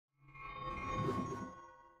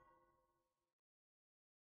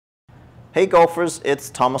Hey golfers, it's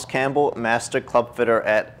Thomas Campbell, Master Club Fitter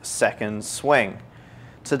at Second Swing.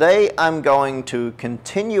 Today I'm going to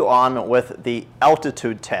continue on with the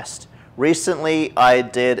altitude test. Recently I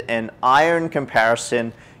did an iron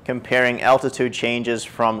comparison comparing altitude changes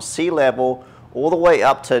from sea level all the way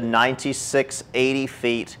up to 9680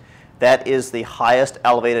 feet. That is the highest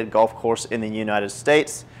elevated golf course in the United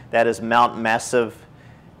States. That is Mount Massive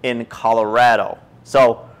in Colorado.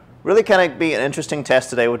 So really kind of be an interesting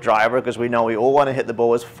test today with driver because we know we all want to hit the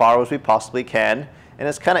ball as far as we possibly can, and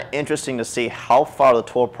it's kind of interesting to see how far the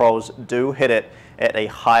tour pros do hit it at a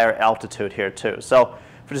higher altitude here too. So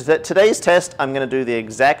for today's test I'm going to do the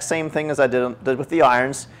exact same thing as I did with the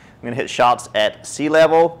irons. I'm going to hit shots at sea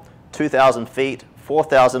level, 2,000 feet,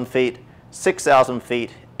 4,000 feet, 6,000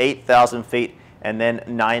 feet, 8,000 feet, and then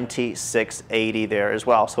 9680 there as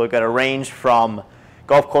well. So we've got a range from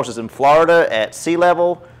golf courses in Florida at sea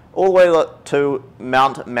level all the way to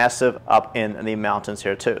Mount Massive up in the mountains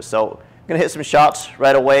here too. So I'm going to hit some shots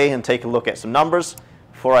right away and take a look at some numbers.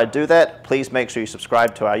 Before I do that, please make sure you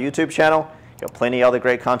subscribe to our YouTube channel. Got plenty of other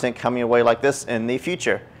great content coming your way like this in the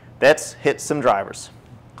future. Let's hit some drivers.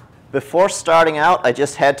 Before starting out, I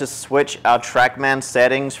just had to switch our Trackman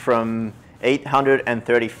settings from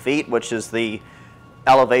 830 feet, which is the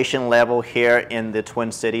elevation level here in the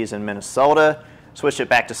Twin Cities in Minnesota. Switch it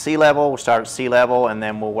back to sea level. We'll start at sea level and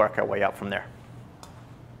then we'll work our way up from there.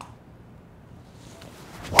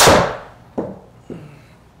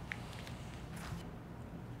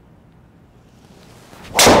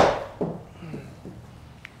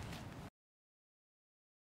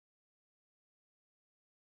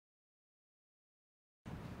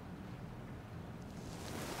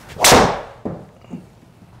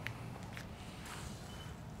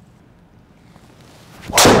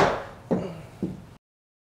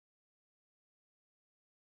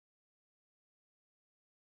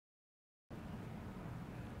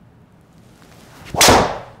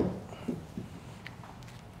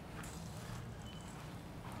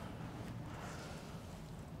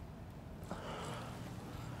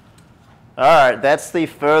 Alright, that's the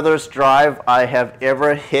furthest drive I have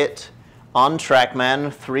ever hit on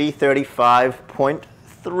Trackman,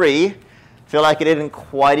 335.3. Feel like I didn't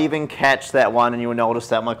quite even catch that one, and you'll notice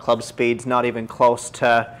that my club speed's not even close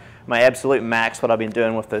to my absolute max, what I've been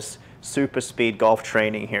doing with this super speed golf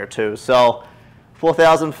training here too. So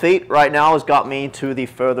 4,000 feet right now has got me to the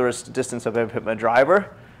furthest distance I've ever hit my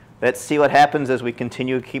driver. Let's see what happens as we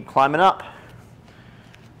continue to keep climbing up.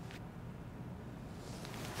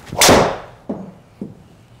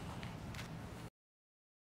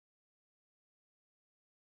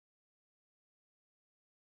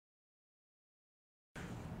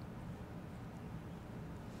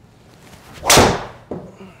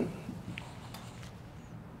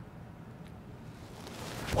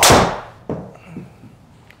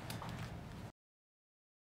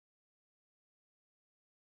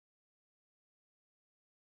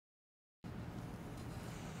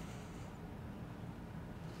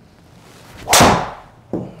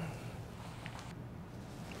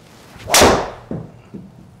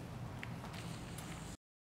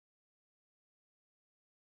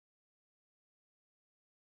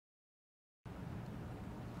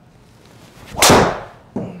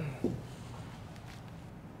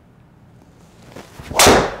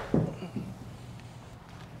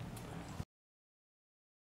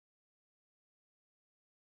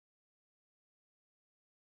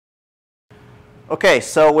 Okay,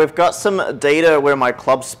 so we've got some data where my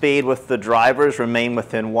club speed with the drivers remain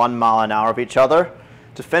within 1 mile an hour of each other.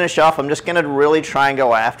 To finish off, I'm just going to really try and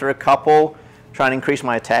go after a couple, try and increase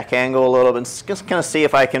my attack angle a little bit, and just kind of see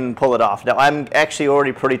if I can pull it off. Now, I'm actually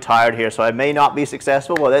already pretty tired here, so I may not be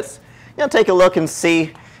successful, but let's take a look and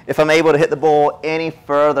see if I'm able to hit the ball any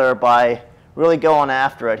further by really going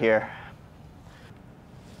after it here.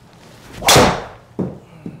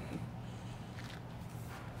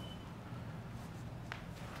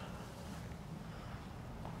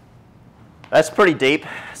 That's pretty deep.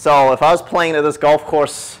 So if I was playing at this golf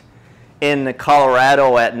course in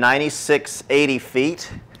Colorado at 9680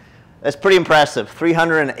 feet, that's pretty impressive.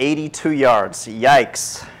 382 yards.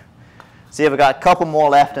 Yikes. See if I've got a couple more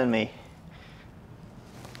left in me.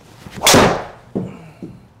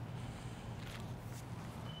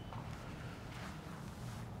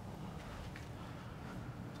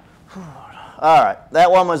 All right,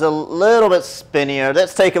 that one was a little bit spinnier.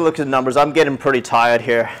 Let's take a look at the numbers. I'm getting pretty tired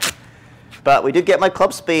here. But we did get my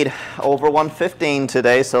club speed over 115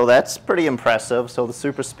 today, so that's pretty impressive. So the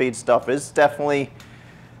super speed stuff is definitely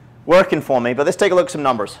working for me. But let's take a look at some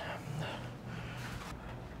numbers.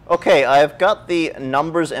 Okay, I've got the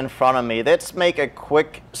numbers in front of me. Let's make a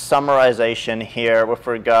quick summarization here with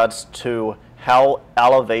regards to how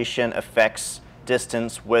elevation affects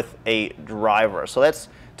distance with a driver. So let's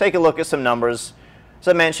take a look at some numbers. As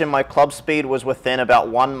I mentioned, my club speed was within about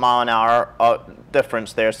 1 mile an hour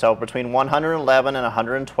difference there, so between 111 and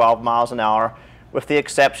 112 miles an hour, with the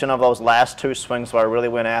exception of those last two swings where I really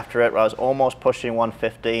went after it, where I was almost pushing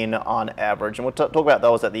 115 on average, and we'll talk about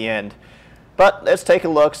those at the end. But let's take a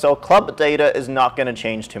look. So club data is not going to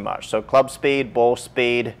change too much. So club speed, ball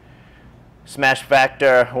speed, smash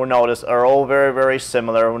factor, we'll notice, are all very, very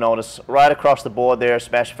similar. We'll notice right across the board there,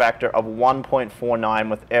 smash factor of 1.49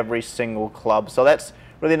 with every single club. So that's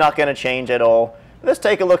really not going to change at all. Let's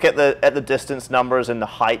take a look at the distance numbers and the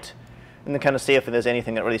height, and then kind of see if there's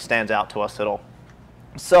anything that really stands out to us at all.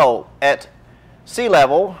 So at sea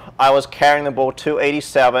level, I was carrying the ball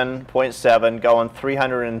 287.7, going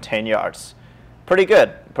 310 yards. Pretty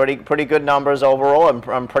good. Pretty good numbers overall.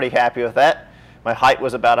 I'm pretty happy with that. My height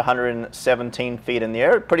was about 117 feet in the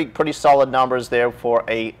air. Pretty solid numbers there for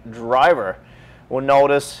a driver. We'll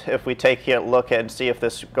notice if we take a look and see if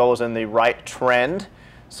this goes in the right trend.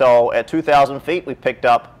 So at 2,000 feet, we picked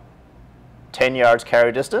up 10 yards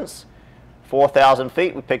carry distance. 4,000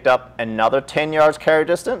 feet, we picked up another 10 yards carry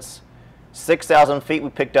distance. 6,000 feet, we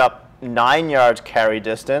picked up 9 yards carry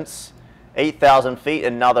distance. 8,000 feet,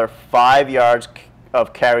 another 5 yards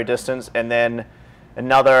of carry distance, and then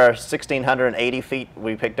another 1,680 feet,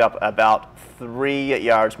 we picked up about 3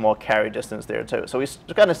 yards more carry distance there too. So it's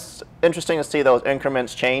kind of interesting to see those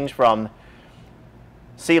increments change from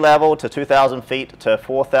sea level to 2,000 feet to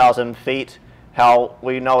 4,000 feet, how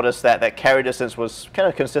we noticed that that carry distance was kind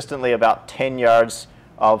of consistently about 10 yards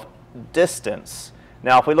of distance.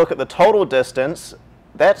 Now if we look at the total distance,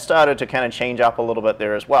 that started to kind of change up a little bit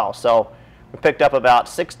there as well. So we picked up about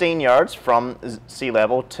 16 yards from sea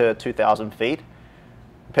level to 2,000 feet.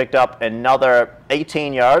 Picked up another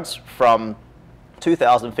 18 yards from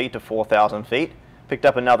 2,000 feet to 4,000 feet. Picked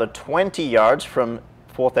up another 20 yards from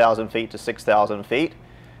 4,000 feet to 6,000 feet.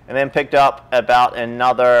 And then picked up about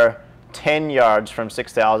another 10 yards from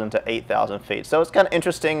 6,000 to 8,000 feet. So it's kind of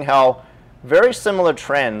interesting how very similar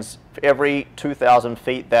trends for every 2,000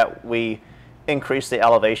 feet that we increase the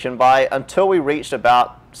elevation by until we reached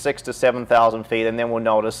about 6,000 to 7,000 feet, and then we'll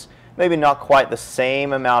notice maybe not quite the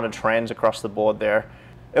same amount of trends across the board there.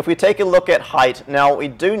 If we take a look at height, now we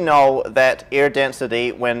do know that air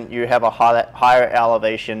density when you have a higher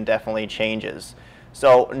elevation definitely changes.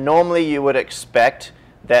 So normally you would expect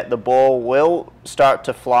that the ball will start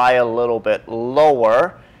to fly a little bit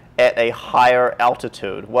lower at a higher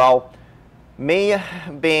altitude. Well, me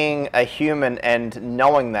being a human and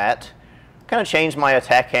knowing that, kind of changed my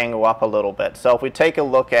attack angle up a little bit. So if we take a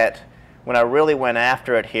look at when I really went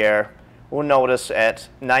after it here, we'll notice at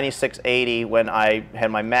 9680 when I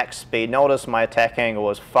had my max speed, notice my attack angle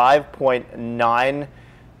was 5.9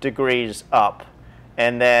 degrees up,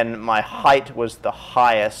 and then my height was the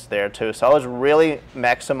highest there too. So I was really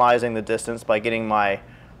maximizing the distance by getting my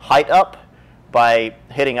height up, by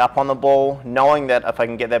hitting up on the ball, knowing that if I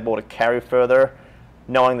can get that ball to carry further,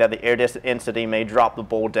 knowing that the air density may drop the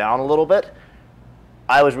ball down a little bit,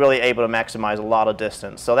 I was really able to maximize a lot of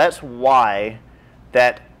distance. So that's why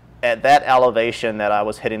that at that elevation that I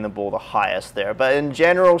was hitting the ball the highest there. But in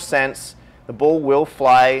general sense, the ball will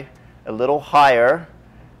fly a little higher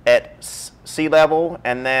at sea level,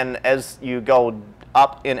 and then as you go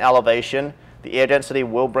up in elevation, the air density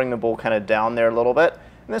will bring the ball kind of down there a little bit.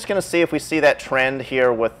 And let's kind of see if we see that trend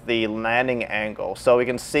here with the landing angle. So we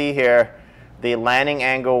can see here the landing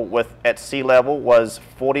angle at sea level was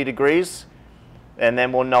 40 degrees. And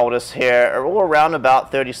then we'll notice here around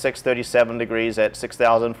about 36, 37 degrees at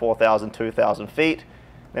 6,000, 4,000, 2,000 feet.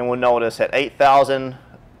 Then we'll notice at 8,000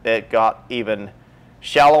 it got even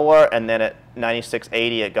shallower, and then at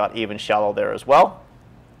 9680 it got even shallow there as well.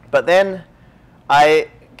 But then I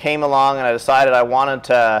came along and I decided I wanted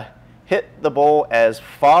to hit the ball as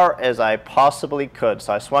far as I possibly could.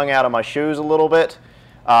 So I swung out of my shoes a little bit,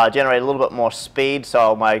 generated a little bit more speed,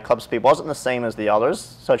 so my club speed wasn't the same as the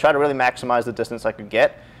others. So I tried to really maximize the distance I could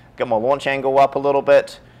get. Got my launch angle up a little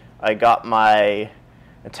bit. I got my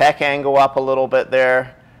attack angle up a little bit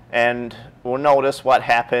there, and we'll notice what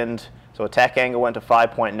happened. So attack angle went to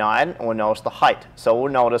 5.9, and we'll notice the height. So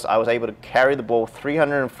we'll notice I was able to carry the ball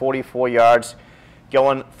 344 yards,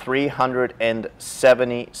 going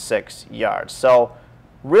 376 yards. So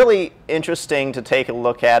really interesting to take a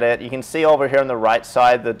look at it. You can see over here on the right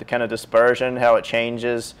side the kind of dispersion, how it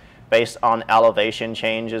changes based on elevation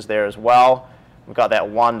changes there as well. We've got that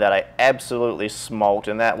one that I absolutely smoked,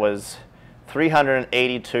 and that was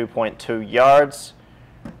 382.2 yards.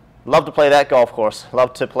 Love to play that golf course.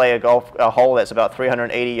 Love to play a hole that's about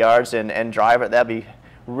 380 yards and drive it. That'd be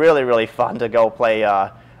really, really fun to go play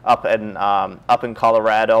up in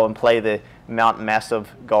Colorado and play the Mount Massive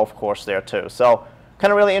golf course there too. So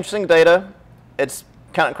kind of really interesting data. It's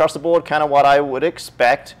kind of across the board, kind of what I would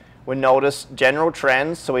expect. We noticed general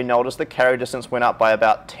trends. So we noticed the carry distance went up by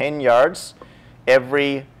about 10 yards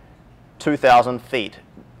every 2,000 feet.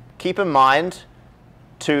 Keep in mind,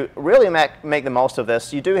 to really make the most of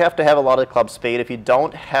this, you do have to have a lot of club speed. If you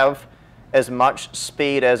don't have as much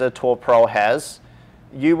speed as a Tour Pro has,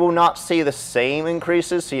 you will not see the same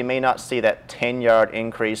increases, so you may not see that 10-yard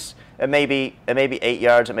increase. It may be 8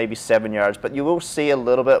 yards, it may be 7 yards, but you will see a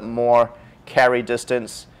little bit more carry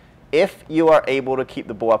distance if you are able to keep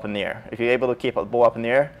the ball up in the air. If you're able to keep the ball up in the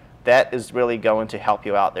air, that is really going to help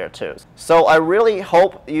you out there too. So I really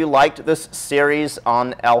hope you liked this series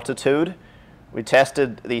on altitude. We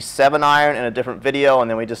tested the 7-iron in a different video, and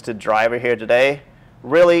then we just did driver here today.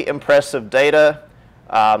 Really impressive data.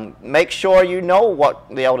 Make sure you know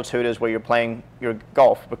what the altitude is where you're playing your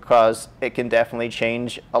golf, because it can definitely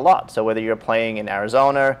change a lot. So whether you're playing in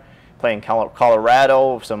Arizona, playing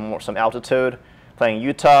Colorado, some altitude, playing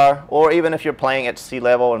Utah, or even if you're playing at sea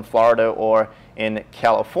level in Florida or in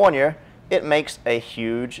California, it makes a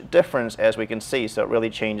huge difference, as we can see. So it really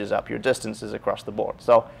changes up your distances across the board.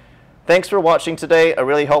 So thanks for watching today. I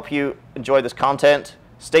really hope you enjoyed this content.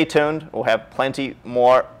 Stay tuned. We'll have plenty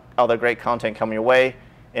more other great content coming your way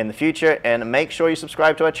in the future. And make sure you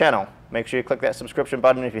subscribe to our channel. Make sure you click that subscription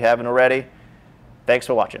button if you haven't already. Thanks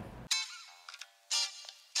for watching.